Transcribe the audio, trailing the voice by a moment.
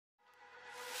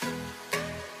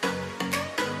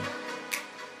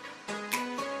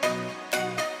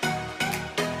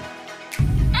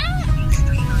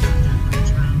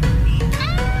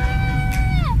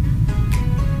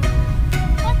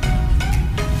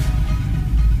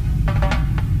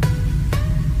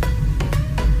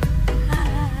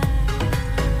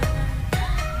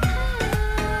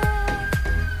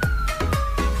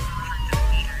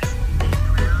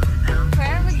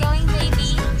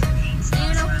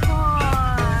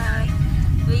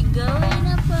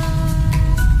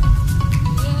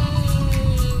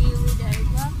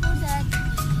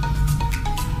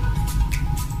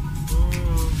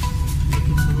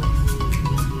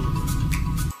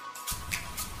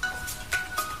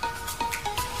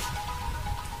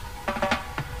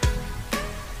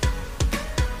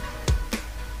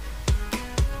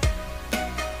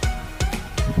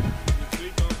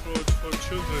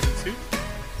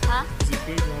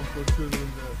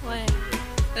Where?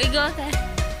 We go there.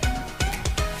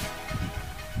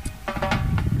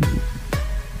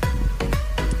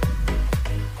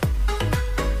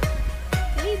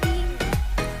 Baby.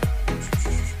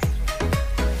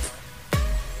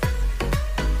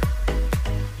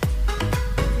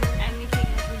 I'm making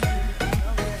a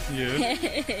video. Yeah.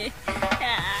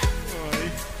 Yeah. Why?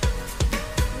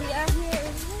 We are here.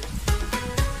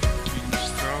 In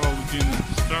Stroud, in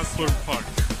Stratford Park.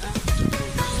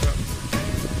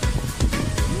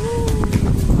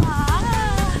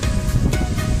 Ah.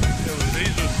 Yeah, the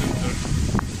leisure center.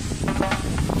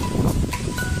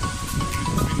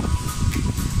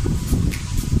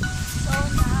 So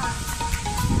nice.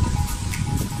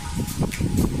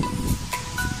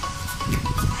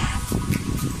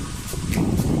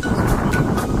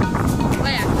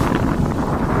 Where?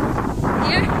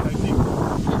 Here? I think.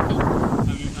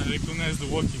 I mean, I recognize the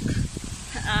walking.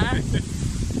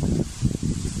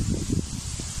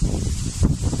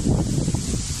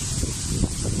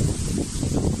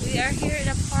 We are here at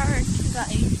the park,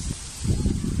 guys.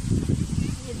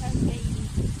 With our baby.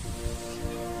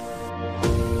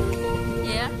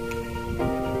 Yeah.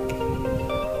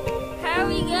 Here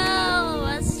we go.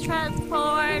 A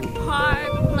Stratford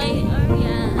Park play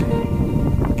area.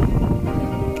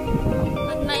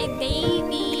 With my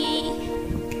baby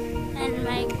and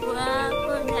my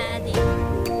guapo daddy.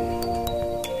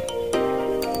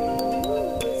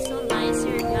 Ooh, so nice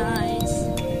here, guys.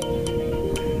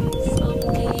 So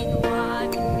clean,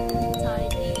 white,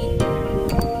 tidy.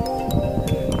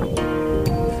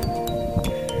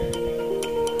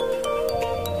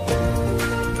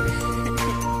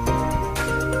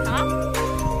 Huh?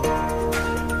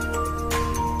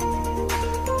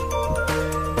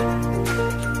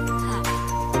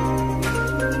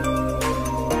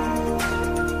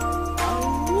 Oh,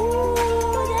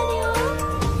 daddy,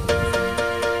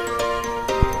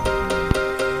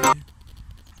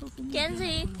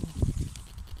 Kenzie.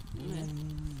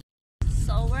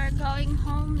 So we're going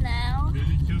home now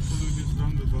Very careful with this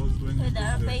roundabout when you with go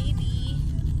our there. baby.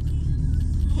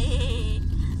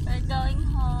 We're going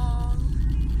home.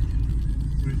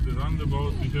 With the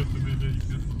roundabout, we have to be very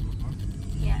careful. Huh?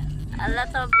 Yeah, a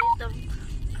little bit of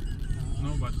No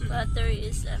battery. battery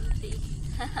is empty.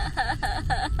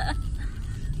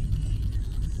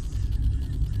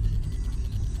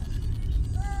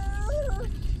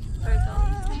 We're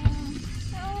going home.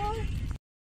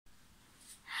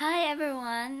 Hi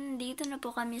everyone! Dito na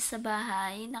po kami sa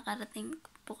bahay. Nakarating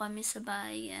po kami sa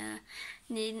bahay.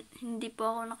 Hindi po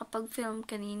ako nakapag-film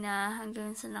kanina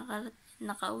hanggang sa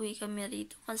nakauwi kami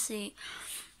rito kasi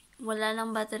wala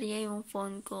lang baterya yung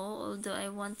phone ko, although I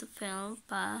want to film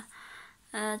pa.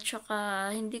 Tsaka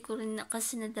hindi ko rin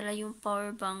kasi nadala yung power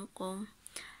bank ko.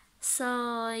 So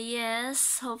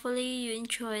yes, hopefully you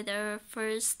enjoyed our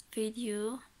first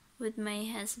video with my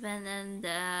husband and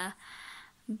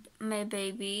my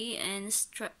baby in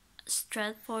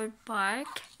Stratford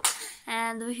Park,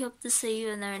 and we hope to see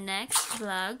you in our next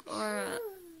vlog or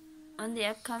on the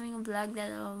upcoming vlog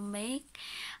that I'll make.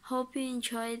 Hope you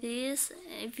enjoy this.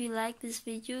 If you like this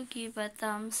video, give a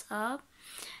thumbs up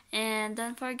and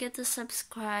don't forget to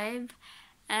subscribe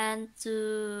and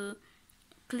to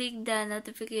click the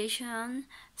notification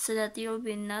so that you'll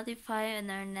be notified on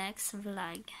our next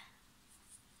vlog.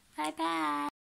 Bye bye.